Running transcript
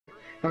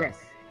Okay.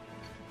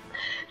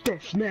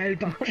 This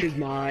mailbox is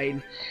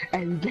mine,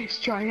 and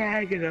this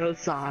triangular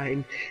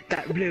sign,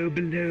 that blue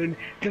balloon,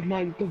 the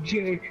month of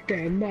June,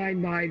 they're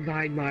mine.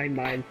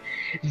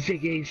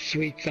 Ziggy's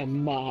sweets are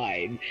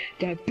mine,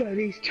 the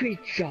Buddy's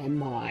tweets are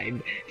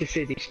mine, the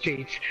city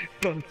streets,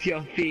 both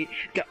your feet,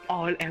 they're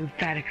all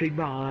emphatically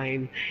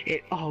mine.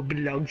 It all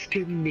belongs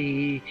to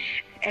me.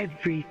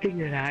 Everything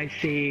that I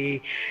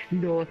see,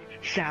 north,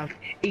 south,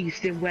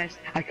 east, and west,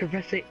 I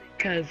caress it.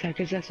 Cause I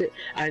possess it,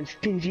 I'm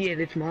stingy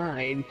and it's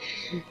mine.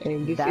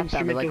 And this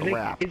instrumental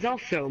like is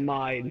also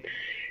mine.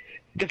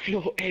 The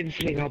floor and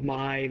sling are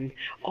mine.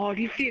 All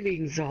your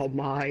feelings are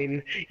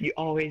mine. You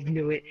always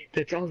knew it,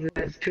 that's all there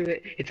is to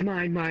it. It's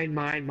mine.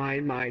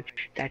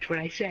 That's what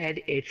I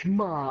said, it's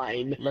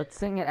mine. Let's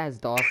sing it as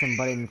Dawson,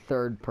 but in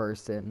third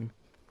person.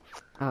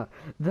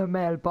 The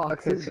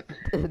mailbox is...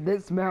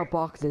 this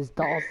mailbox is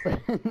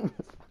Dawson.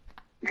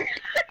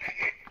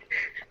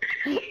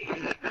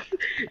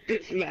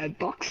 This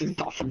mailbox is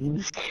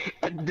Dawson's,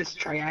 and this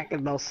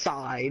triangular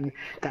sign,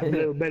 that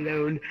blue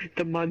balloon,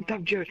 the month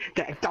of June,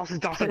 that Dawson.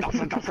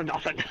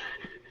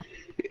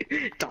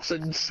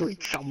 Dawson's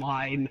sweets are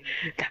mine.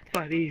 That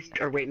Buddy's,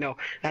 or wait, no,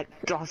 that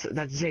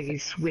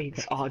Ziggy's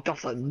sweets are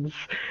Dawson's.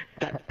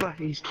 That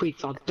Buddy's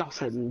tweets are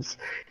Dawson's.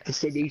 The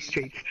city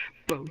streets,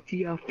 both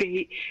your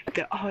feet,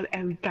 they're all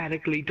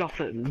emphatically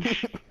Dawson's.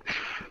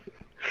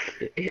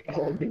 It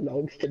all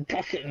belongs to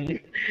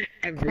Dawson.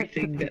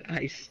 Everything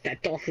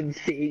that Dawson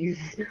sees,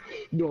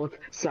 north,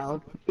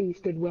 south,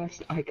 east, and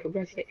west, I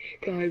caress it,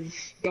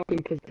 cause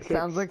Dawson possesses.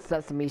 Sounds like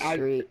Sesame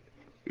Street.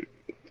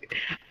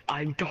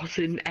 I'm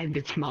Dawson, and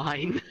it's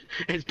mine.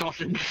 It's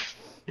Dawson's.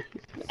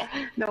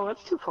 No,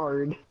 that's too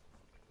hard.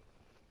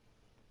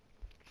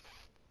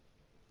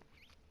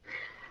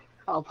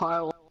 I'll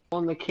pile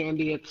on the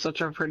candy, it's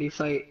such a pretty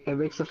sight. It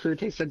makes the food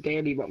taste so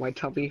dandy, but my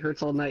tummy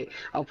hurts all night.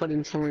 I'll put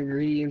in some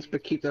ingredients,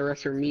 but keep the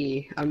rest for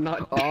me. I'm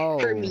not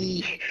for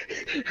me.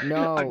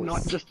 No. I'm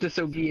not just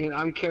disobedient.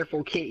 I'm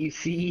careful. Can't you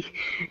see?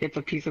 It's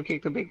a piece of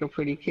cake to make a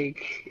pretty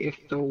cake. If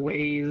the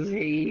way is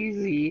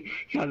hazy,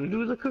 you gotta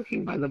do the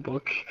cooking by the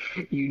book.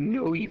 You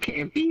know you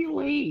can't be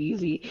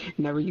lazy.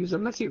 Never use a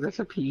messy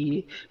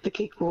recipe. The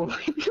cake will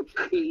make you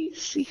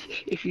crazy.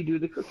 If you do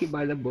the cooking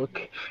by the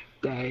book,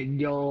 then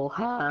you'll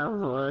have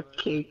a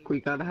cake. We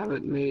gotta have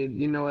it made.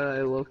 You know what?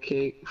 I love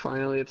cake.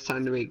 Finally, it's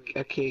time to make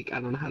a cake. I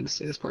don't know how to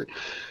say this part.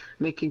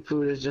 Making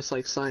food is just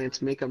like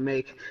science. Make a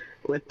make.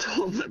 With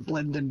tools that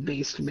blend and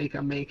base to make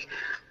a make.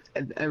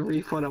 And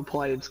every foot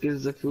applied, it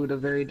gives the food a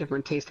very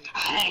different taste.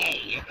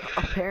 Hey!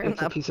 Apparently,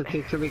 it's a piece of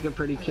cake to make a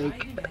pretty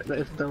cake.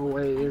 If the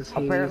way is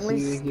hazy,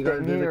 apparently, you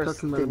gotta do the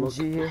cooking by the book.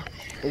 Stingy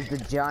is the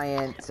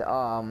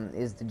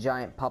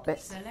giant puppet.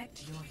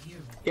 Select your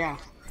hero. Yeah,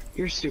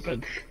 you're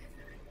stupid.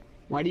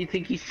 Why do you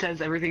think he says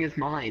everything is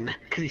mine?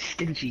 Because he's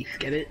stingy,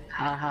 get it?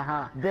 Ha ha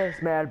ha.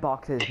 This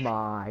mailbox is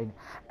mine,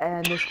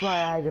 and this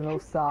triangular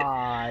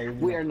sign.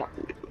 We are not.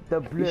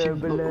 The blue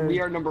balloon.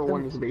 We are number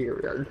one as a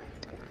beer.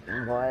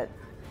 What?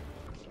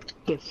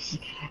 This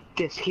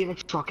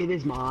helix rocket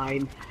is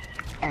mine,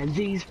 and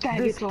these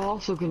faggots are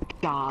also gonna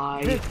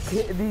die.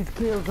 These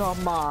kills are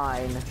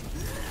mine.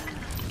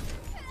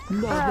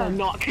 No, they're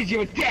not, because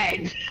you're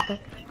dead.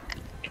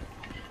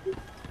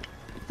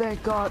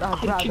 Thank God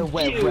I'd rather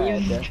wear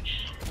red.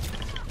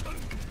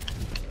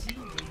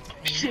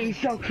 She's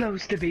so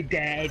close to be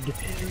dead.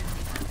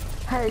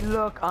 Hey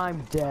look,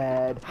 I'm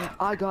dead.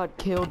 I got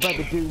killed by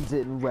the dudes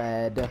in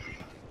red.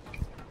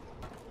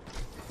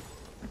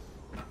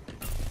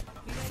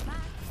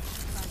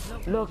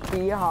 Look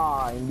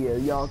behind you,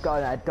 you're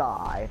gonna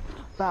die.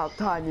 About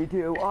time you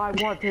do, I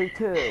want to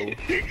too.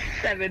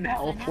 7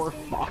 health, we're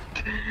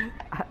fucked.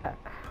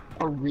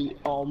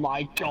 Oh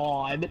my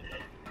god.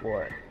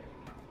 What?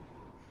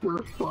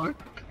 We're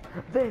fucked.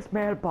 This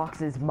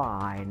mailbox is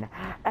mine,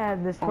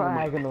 and this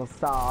triangular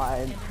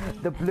sign,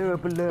 the blue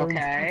balloons,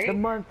 the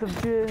month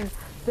of June,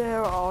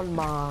 they're all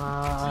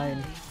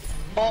mine.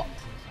 Oh.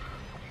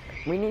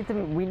 We need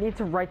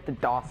to write the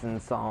Dawson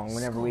song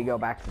whenever we go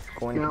back to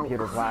school in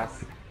computer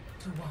class.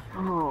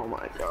 Oh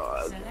my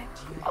god.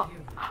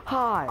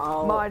 Hi,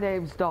 my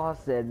name's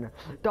Dawson.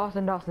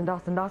 Dawson. Let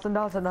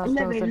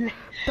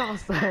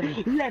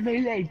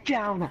me lay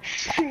down a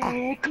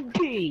sick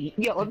beat.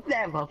 You'll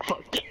never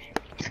forget.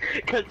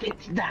 Cause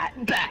it's that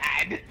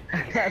bad.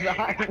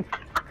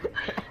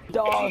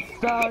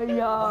 Dawson.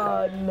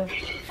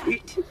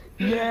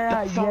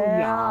 Yeah.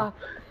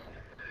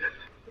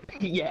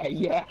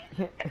 Yeah.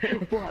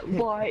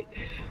 What?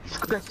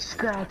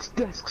 Scratch,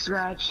 desk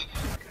scratch.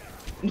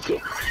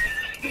 Yeah.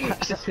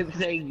 Just gonna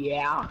say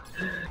yeah.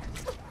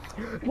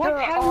 What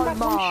happened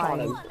to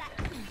mine?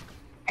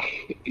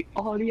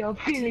 All your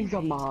feelings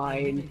are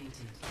mine.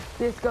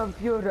 This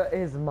computer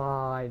is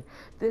mine.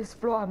 This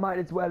floor might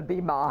as well be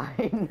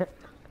mine.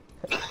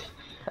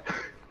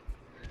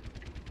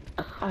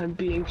 I'm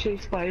being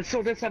chased by a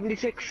Soldier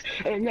 76,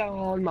 and they're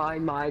all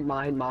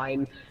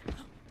mine.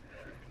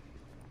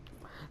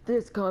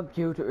 This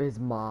computer is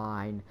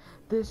mine.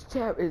 This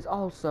chair is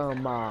also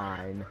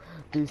mine.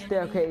 These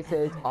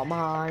staircases are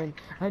mine,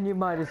 and you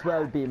might as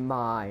well be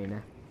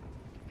mine.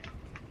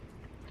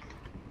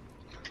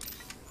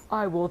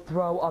 I will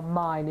throw a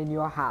mine in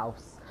your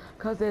house,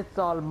 'cause it's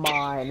all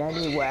mine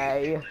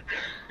anyway.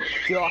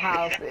 Your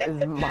house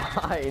is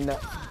mine.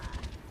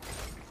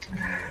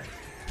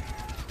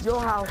 Your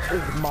house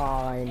is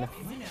mine.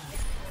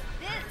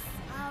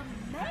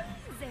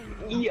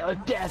 Your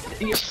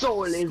death, your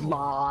soul is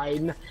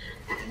mine.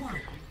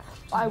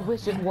 I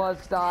wish it was,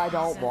 but I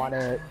don't want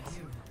it.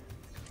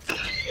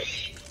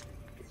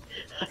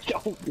 I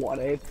don't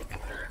want it.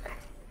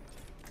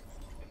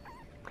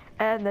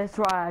 And this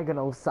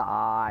diagonal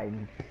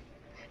sign.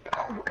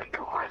 Oh my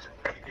god.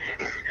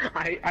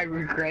 I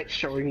regret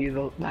showing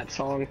you that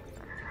song.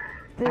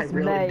 I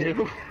really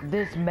do.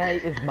 This May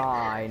is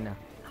mine.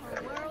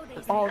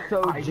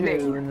 Also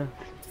June.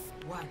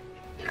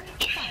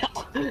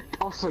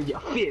 Also your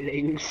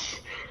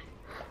feelings.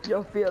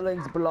 Your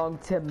feelings belong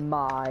to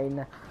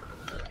mine.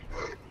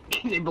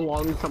 They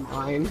belong to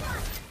mine.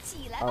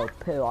 Oh,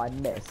 poo, I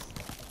missed.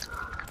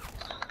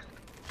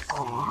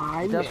 Oh,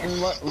 I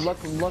Just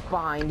look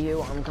behind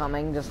you. I'm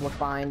coming. Just look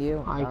behind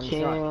you. I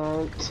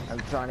can't. I'm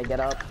trying to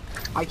get up.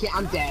 I can't.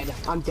 I'm dead.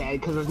 I'm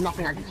dead because there's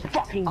nothing I can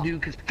fucking do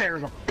because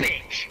Fair's a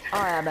bitch.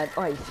 I am an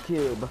ice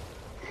cube.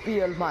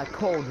 Feel my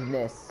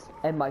coldness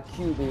and my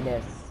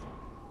cubiness.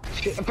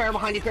 Shit, Fair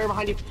behind you. Fair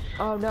behind you.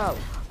 Oh no.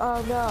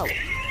 Oh no.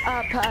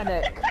 I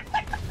panic.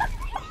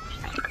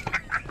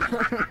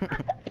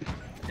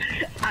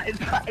 I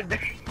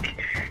panic.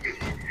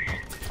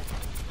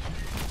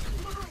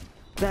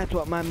 That's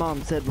what my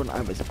mom said when I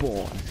was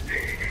born.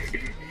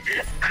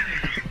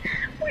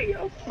 We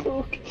got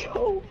fucked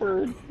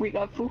over. We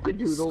got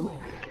fukadoodled.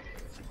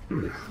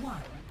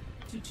 1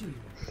 to 2.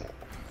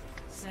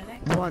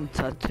 Select 1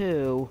 to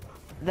 2.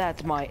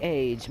 That's my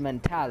age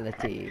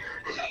mentality.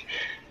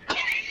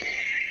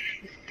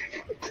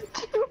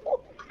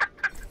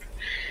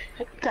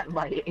 That's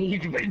my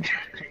age, man.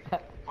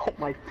 Oh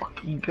my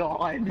fucking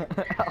god.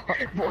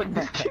 1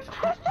 to 2.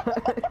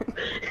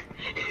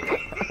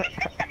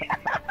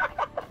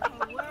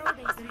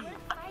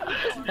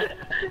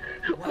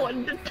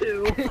 1 to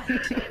 2.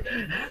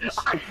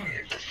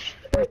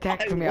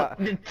 Protect me.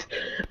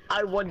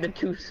 I won the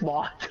 2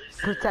 spot.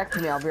 Protect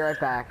me. I'll be right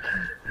back.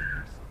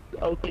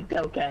 Okay,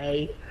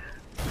 okay.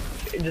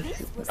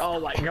 Oh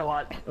my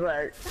god.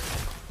 Right.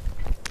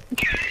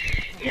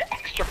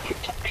 Extra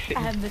protection.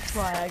 And the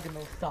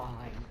diagonal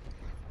sign.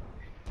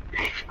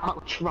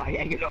 I'll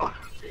triangle.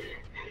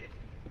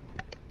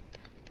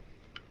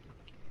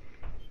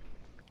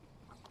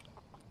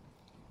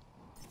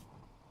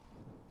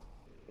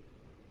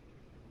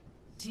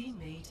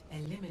 teammate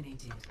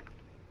eliminated.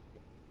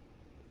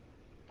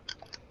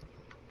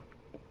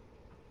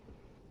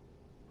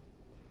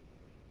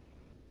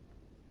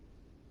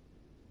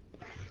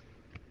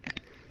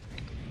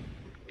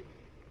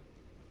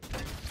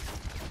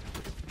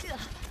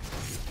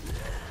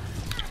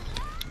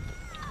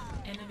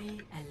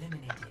 Enemy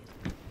eliminated.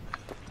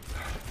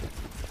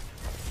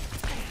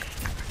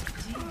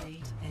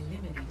 Teammate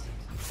eliminated.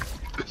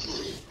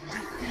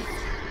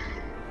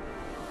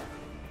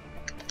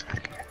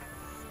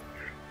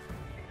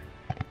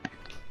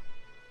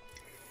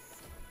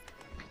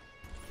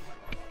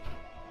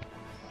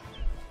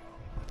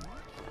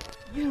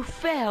 You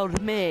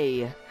failed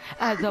me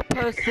as a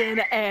person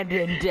and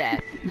in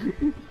death.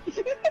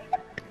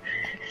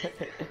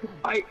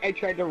 I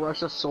tried to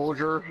rush a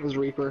soldier as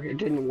Reaper. It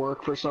didn't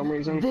work for some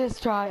reason. This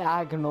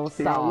diagonal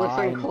sign Now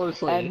listen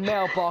closely. and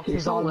mailbox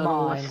is on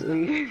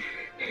mine.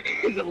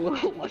 It's a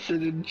little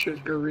lesson in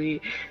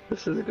trickery.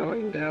 This is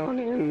going down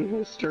in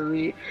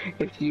history.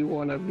 If you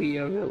want to be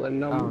a villain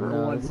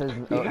number one,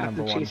 you have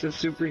to chase a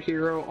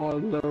superhero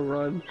on the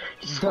run.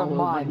 Don't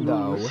mind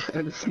though.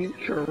 And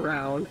sneak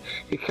around.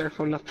 Be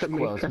careful not to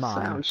make a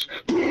sound.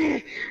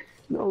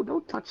 No,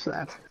 don't touch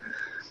that.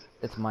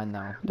 It's mine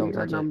now. Don't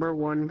touch it. We are number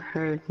one.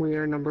 Hey, we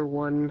are number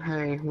one.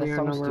 Hey, we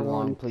are number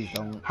one. Please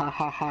don't. Ha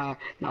ha ha.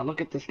 Now look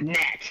at this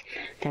net.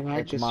 Can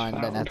I just mine,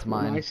 then that's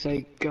mine. When I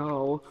say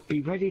go,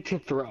 be ready to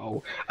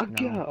throw.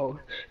 Go.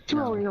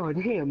 Throwing on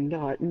him,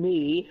 not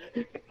me.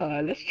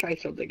 Let's try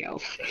something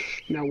else.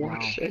 Now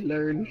watch and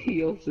learn.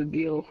 Heals the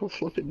deal. We'll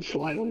slip and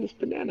slide on this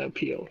banana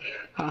peel.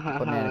 Ha ha ha.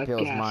 Banana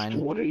peel's Gasp. mine.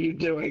 What are you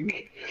doing?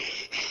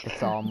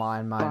 It's all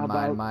mine, mine,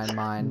 mine, mine,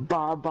 mine.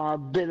 Bob,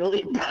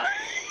 Biddly,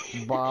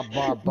 Bob,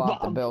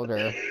 the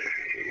builder.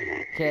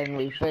 Can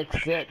we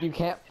fix it? You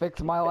can't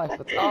fix my life.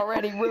 It's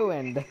already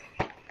ruined.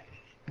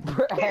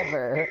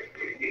 Forever.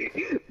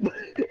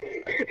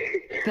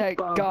 Thank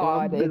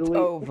God it's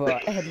over.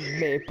 End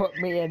me. Put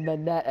me in the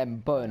net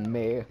and burn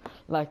me.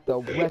 Like the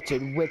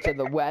wretched witch of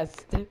the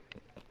West.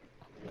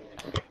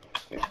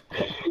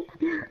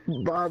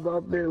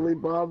 Baba, Billy,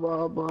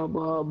 Baba,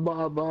 Baba,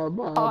 Baba,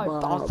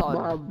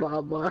 Baba,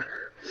 Baba.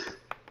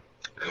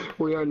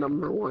 We are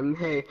number one.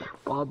 Hey,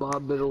 Baba,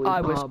 Biddly,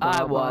 I wish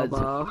I was.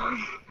 Baba.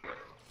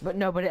 But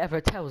nobody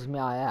ever tells me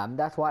I am.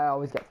 That's why I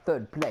always get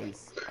 3rd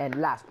place and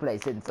last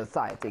place in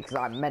society, because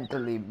I'm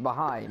mentally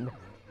behind.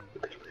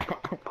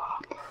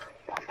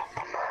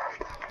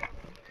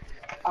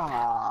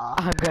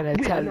 I'm gonna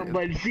tell you.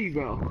 Number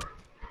 0.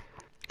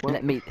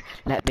 Let me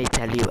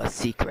tell you a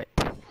secret.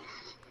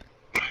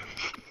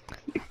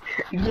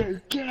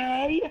 You're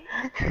gay?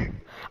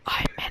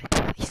 I'm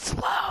mentally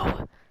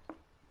slow.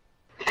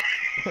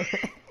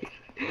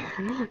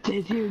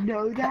 Did you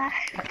know that?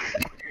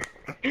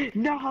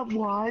 Not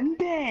one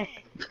bit.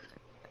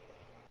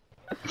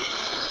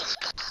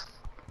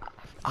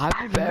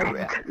 I'm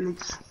very.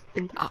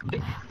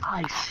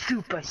 I'm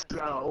super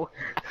slow.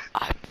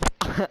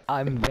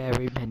 I'm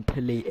very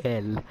mentally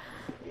ill.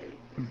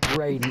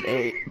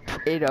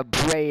 In a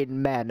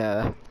brain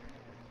manner.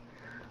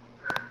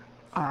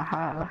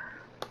 Uh-huh.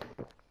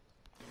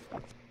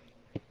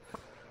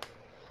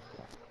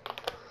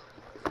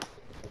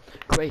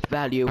 Great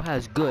value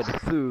has good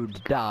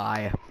food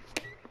dye.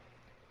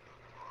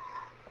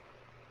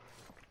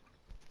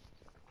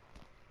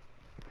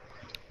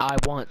 I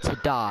want to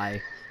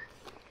die.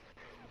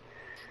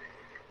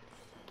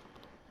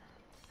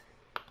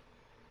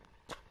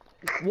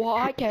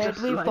 Why can't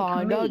Just we like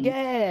find a me.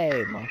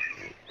 game?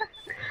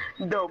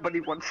 Nobody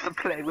wants to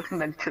play with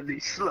mentally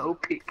slow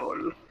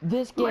people.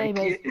 This game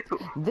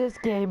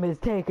is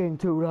taking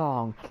too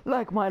long.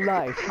 Like my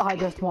life, I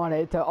just want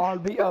it to all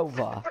be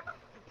over.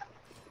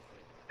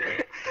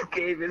 This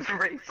game is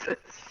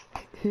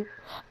racist.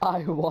 I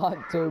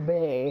want to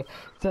be,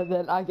 so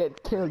that I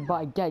get killed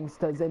by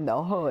gangsters in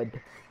the hood.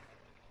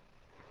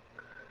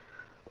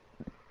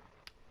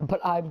 But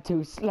I'm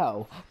too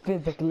slow,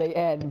 physically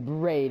and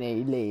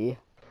brainily.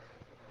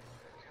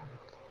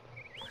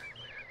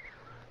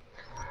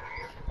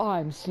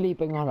 I'm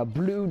sleeping on a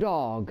blue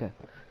dog.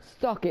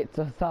 Suck it,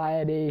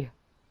 society.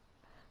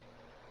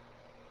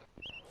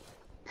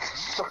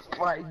 Suck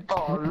my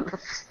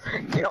balls.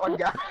 Get on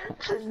your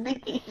hands and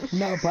knees.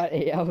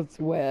 Nobody else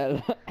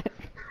will.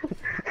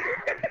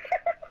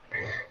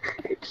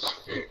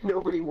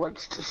 Nobody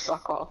wants to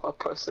suck off a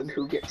person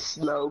who gets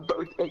slow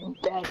both in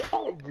bed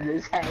and in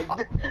his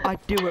head. I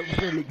do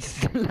it really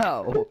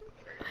slow.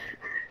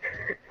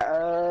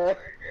 ER.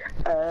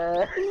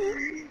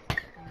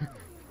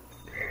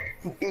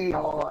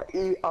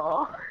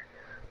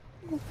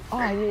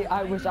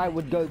 I wish I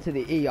would go to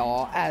the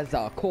ER as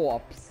a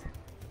corpse.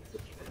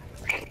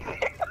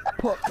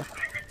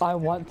 I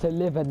want to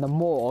live in the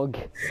morgue.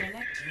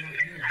 Select your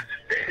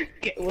hero.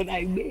 Get what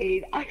I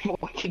mean? I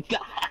want to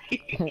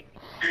die.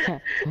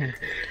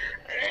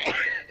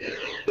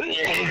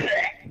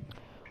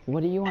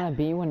 What do you want to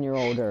be when you're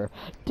older?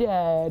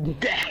 Dead.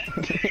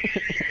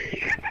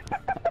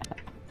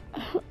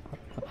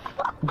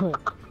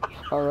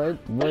 Alright,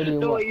 where do you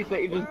No, want? you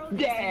say just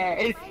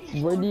dead.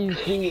 Where do you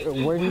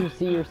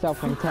see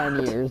yourself in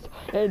 10 years?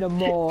 In a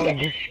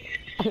morgue.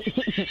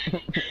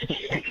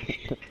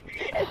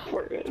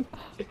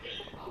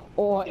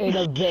 Or in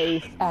a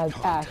vase as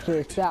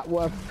ashes. That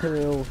works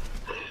too.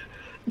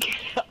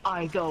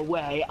 Either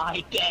way,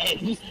 I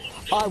dead.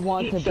 I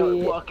want to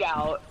Don't be. work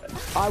out.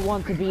 I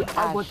want to be ashes.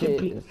 I want to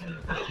be.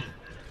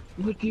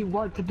 What do you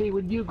want to be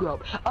when you grow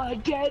up? A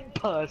dead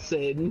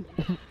person.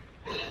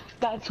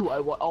 That's who I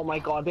want. Oh my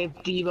god, there's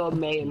Diva,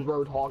 May, and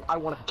Roadhog. I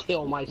want to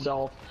kill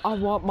myself. I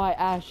want my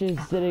ashes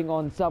sitting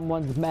on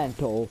someone's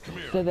mantle,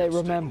 so they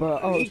remember,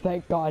 oh,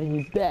 thank God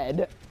he's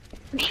dead.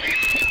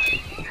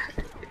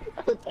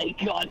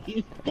 Thank God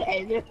he's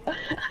dead.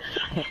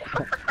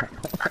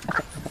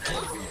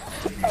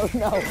 Oh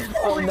no,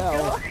 oh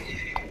no.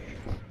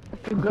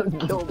 I'm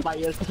gonna kill by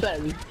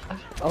yourself.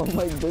 Oh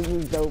my, this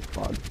is so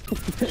fun.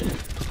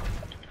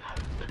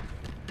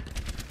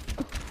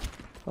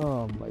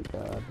 Oh my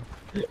god.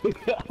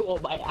 I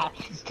want my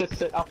ashes to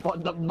sit up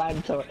on the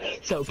mantle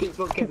so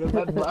people can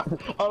remember.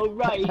 Oh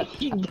right,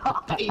 he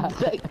died,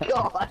 thank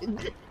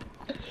God.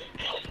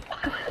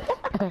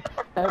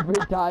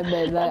 Every time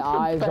they lay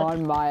eyes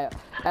on my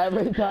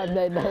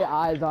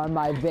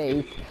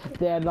vase,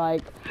 they're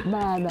like,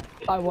 man,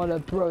 I want to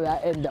throw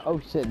that in the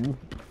ocean.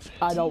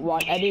 I don't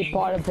want any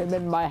part of him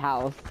in my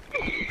house.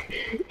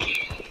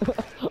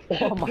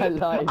 All my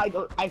life.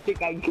 I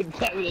think I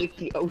contaminate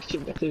the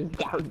ocean with his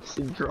Down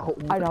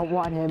syndrome. I don't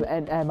want him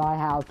in my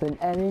house in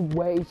any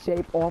way,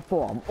 shape, or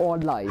form, or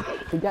life.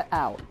 To get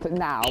out.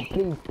 Now,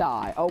 please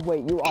die. Oh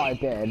wait, you are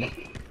dead.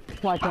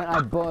 Why can't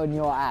I burn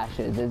your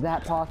ashes? Is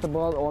that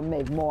possible? Or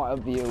make more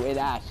of you in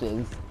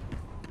ashes?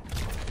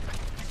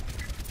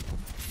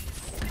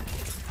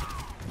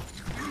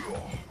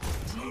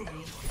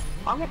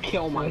 I'm gonna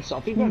kill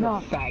myself, you guys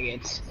are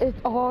faggots. It's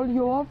all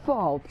your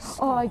fault.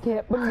 I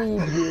can't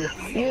believe you.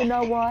 You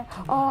know what?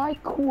 I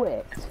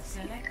quit.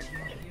 Select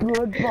your hero. I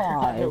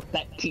Goodbye. hope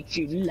that teach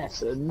you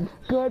lessons.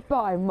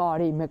 Goodbye,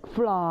 Marty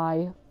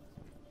McFly.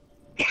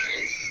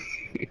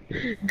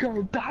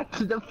 Go back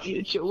to the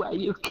future where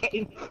you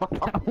came from.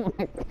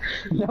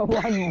 No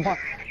one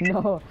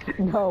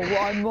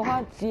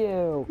wants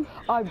you.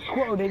 I'm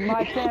quoting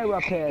my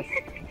therapist.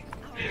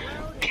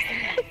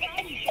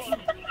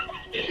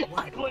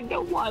 I don't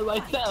know why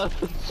myself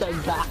said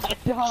that.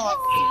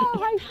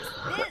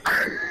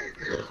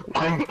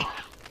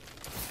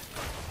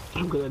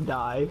 I'm gonna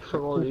die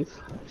from all these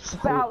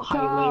About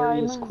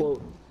hilarious time.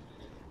 quotes.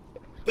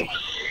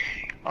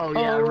 Oh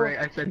yeah, Oh. right,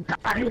 I said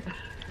die.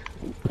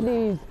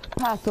 Please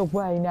pass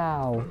away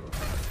now.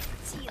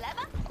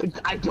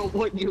 I don't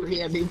want you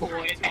here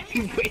anymore in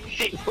any way,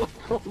 shape, or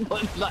form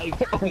of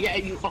life. Oh yeah,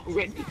 you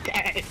already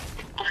dead.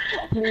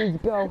 Please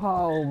go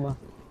home.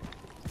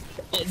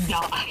 And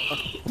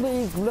die.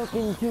 Please look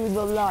into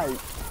the light.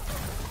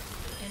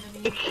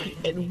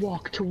 And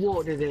walk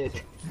toward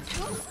it.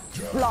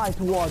 Fly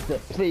towards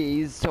it,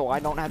 please, so I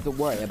don't have to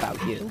worry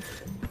about you.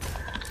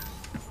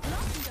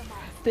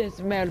 This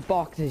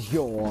mailbox is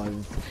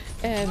yours.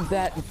 And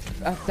that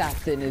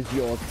assassin is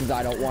yours, because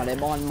I don't want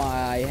him on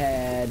my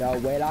head. Oh,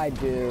 wait, I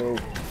do.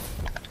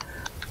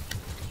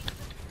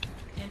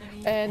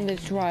 And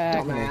this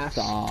triangle Dumbass.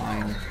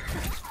 sign.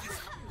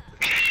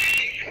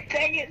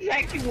 Dang it,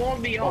 Zach, you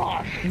won't be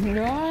off.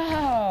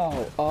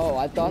 No! Oh,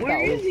 I thought Where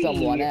that was is he?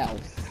 someone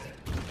else.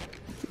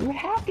 What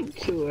happened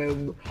to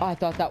him? I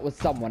thought that was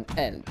someone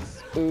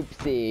else.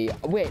 Oopsie.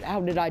 Wait,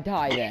 how did I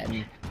die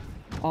then?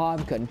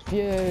 I'm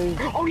confused.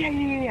 Oh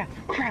yeah.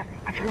 Crap,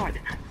 I forgot.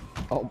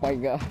 Oh my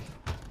god.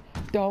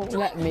 Don't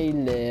let me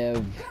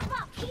live.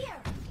 Group up here.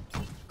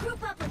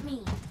 Group up with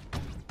me.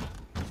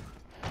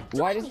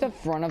 Why does the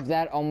front of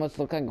that almost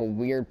look like a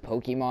weird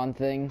Pokemon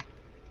thing?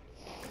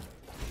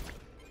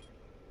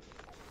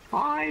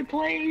 I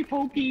play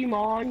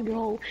Pokemon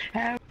Go.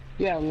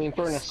 Yeah, I mean,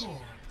 Furnace. Score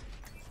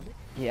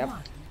Yep.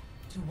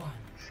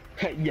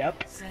 1-1.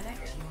 Yep. Select your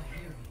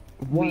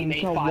hero. One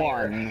may to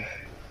fire. one.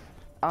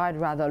 I'd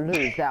rather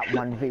lose that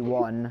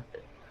 1v1.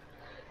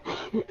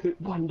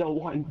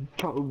 1-to-1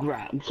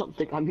 program,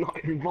 something I'm not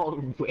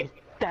involved with.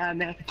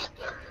 Damn it.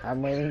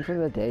 I'm waiting for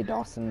the day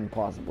Dawson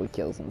possibly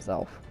kills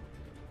himself.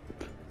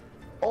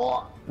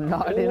 Oh,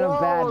 Not in a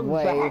bad whoa,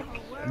 way.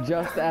 Zach.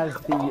 Just as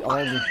all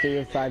the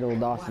suicidal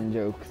Dawson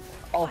jokes.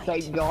 Oh,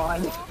 thank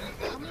God.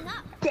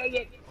 Dang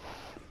it.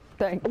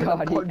 Thank I'm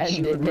gonna God he punch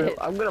you. ended it.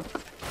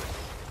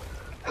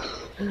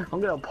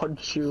 I'm gonna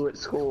punch you at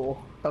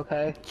school,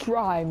 okay?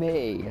 Try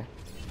me.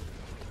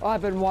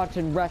 I've been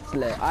watching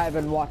wrestling. I've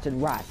been watching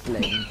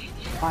wrestling.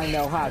 I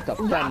know how to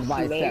fend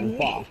myself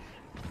Wrestling? off.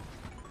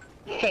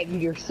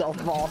 Fend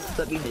yourself off,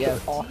 that means Yes.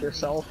 get off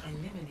yourself.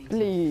 Eliminate.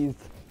 Please,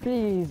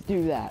 please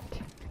do that.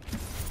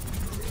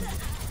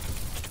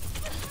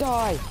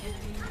 Die.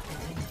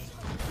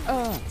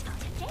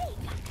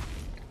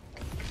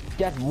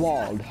 Get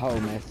walled,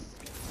 Homus.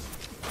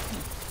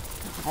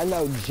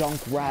 Hello,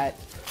 Junkrat.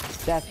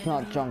 That's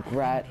not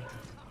Junkrat.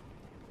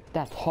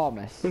 That's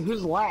Homus.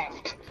 Who's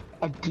left?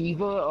 A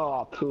diva?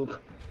 Oh,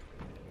 poop.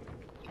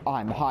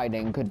 I'm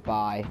hiding.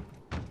 Goodbye.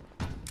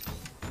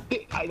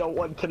 I don't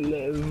want to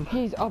live.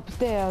 He's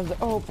upstairs.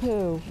 Oh,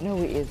 poo. No,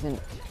 he isn't.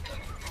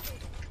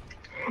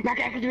 Not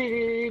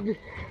activated!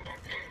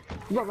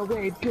 Run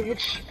away,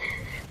 bitch!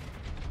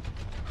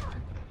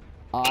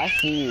 I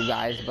see you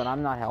guys, but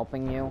I'm not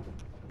helping you.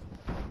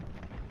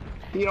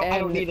 You know, I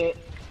don't And- need it.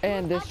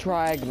 And this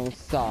triangle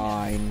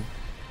sign.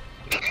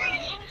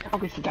 I'm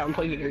gonna sit down and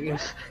play video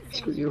games.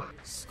 Screw you.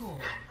 Score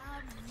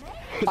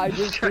I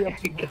just see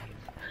a,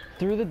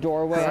 through the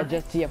doorway. I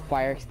just see a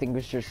fire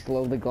extinguisher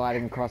slowly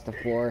gliding across the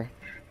floor.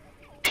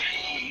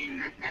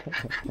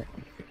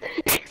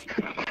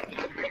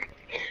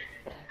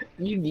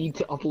 You need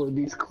to upload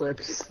these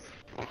clips.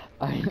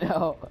 I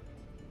know.